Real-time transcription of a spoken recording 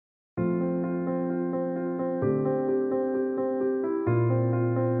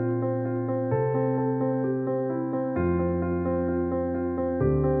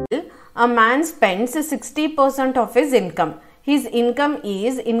a man spends 60% of his income. His income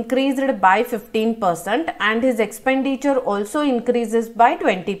is increased by 15% and his expenditure also increases by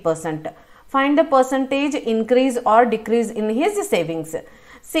 20%. Find the percentage increase or decrease in his savings.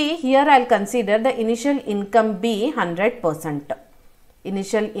 See, here I will consider the initial income be 100%.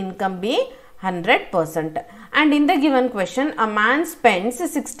 Initial income be 100%. And in the given question, a man spends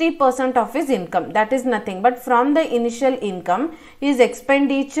 60% of his income. That is nothing but from the initial income, his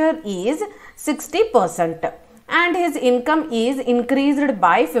expenditure is 60%. And his income is increased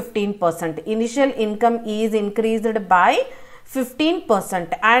by 15%. Initial income is increased by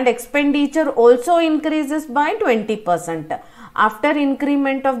 15% and expenditure also increases by 20%. After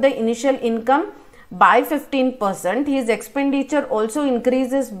increment of the initial income by 15%, his expenditure also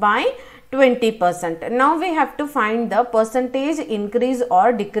increases by 20%. Now we have to find the percentage increase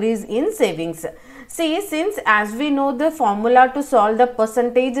or decrease in savings. See, since as we know the formula to solve the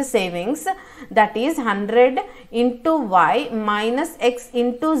percentage savings, that is 100 into y minus x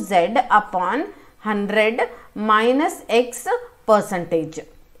into z upon 100 minus x percentage.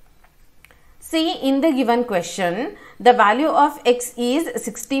 See, in the given question, the value of x is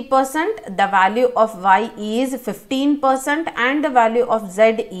 60%, the value of y is 15% and the value of z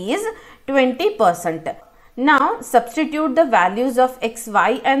is 20%. Now, substitute the values of x,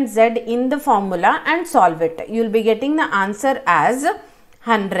 y and z in the formula and solve it. You will be getting the answer as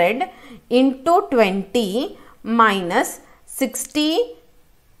 100 into 20 minus 60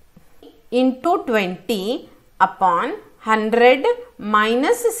 into 20 upon 100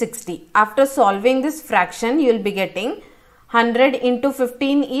 minus 60. After solving this fraction, you will be getting 100 into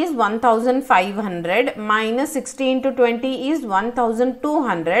 15 is 1500 minus 60 into 20 is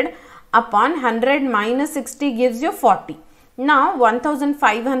 1200 upon 100 minus 60 gives you 40. Now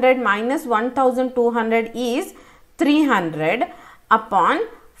 1500 minus 1200 is 300 upon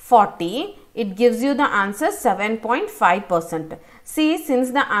 40. It gives you the answer 7.5%. See,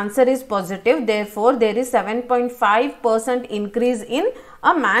 since the answer is positive, therefore there is 7.5% increase in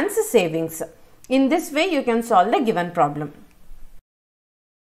a man's savings. In this way, you can solve the given problem.